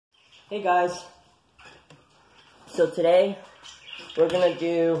Hey guys, so today we're gonna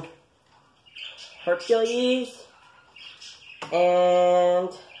do Hercules and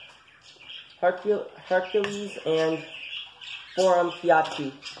forearm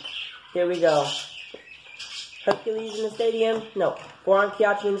piachi. Here we go. Hercules in the stadium, no, forearm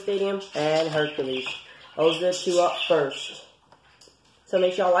piachi in the stadium, and Hercules. Those are the two up first. So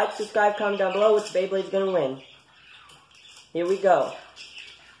make sure y'all like, subscribe, comment down below which Beyblade's gonna win. Here we go.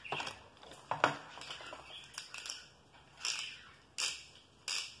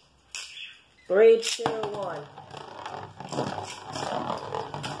 Three, two, one.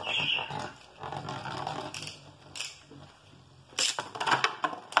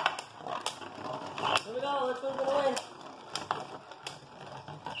 Here we go, let's move it away.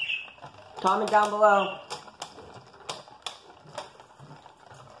 Comment down below.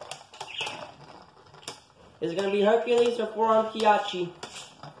 Is it going to be Hercules or forearm piachi?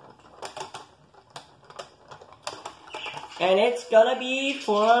 And it's going to be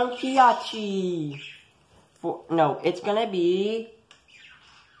forearm piachi. No, it's going to be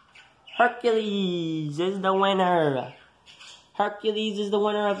Hercules is the winner. Hercules is the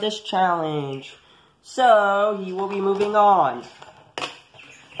winner of this challenge. So, he will be moving on.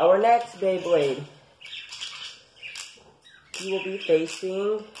 Our next Beyblade. He will be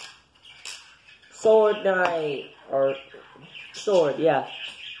facing Sword Knight, or Sword, yeah.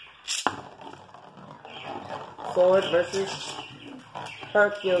 Sword versus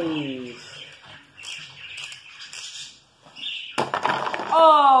Hercules.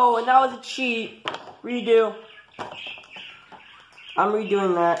 Oh, and that was a cheat. Redo. I'm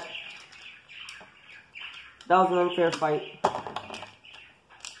redoing that. That was an unfair fight.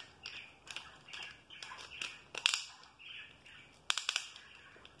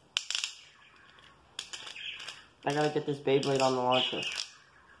 I gotta get this Beyblade on the launcher.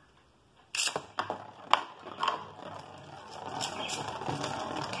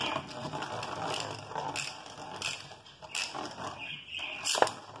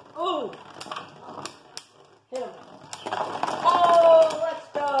 Oh! Hit him. Oh, let's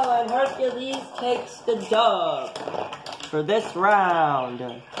go! And Hercules takes the dub for this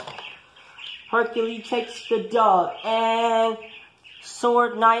round. Hercules takes the dub, and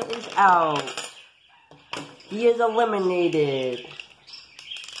Sword Knight is out. He is eliminated.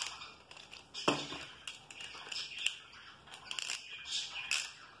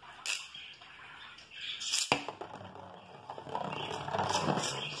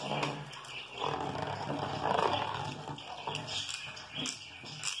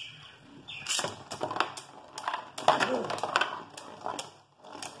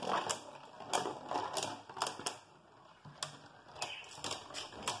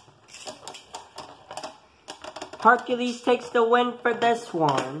 Hercules takes the win for this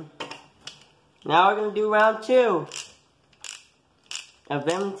one. Now we're going to do round two of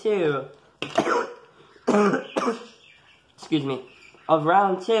them two. Excuse me. Of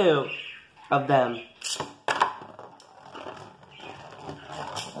round two of them.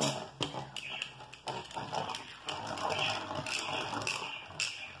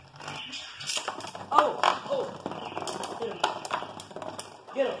 Oh!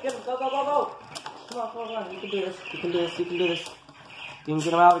 Get him, go, go, go, go! Come on, come on, come on. You can do this. You can do this. You can do this. You can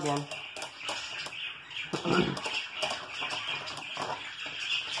get him out again.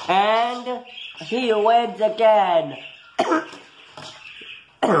 And he wins again.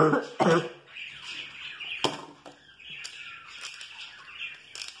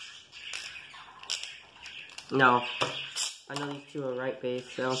 No. I know these two are right base,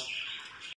 so.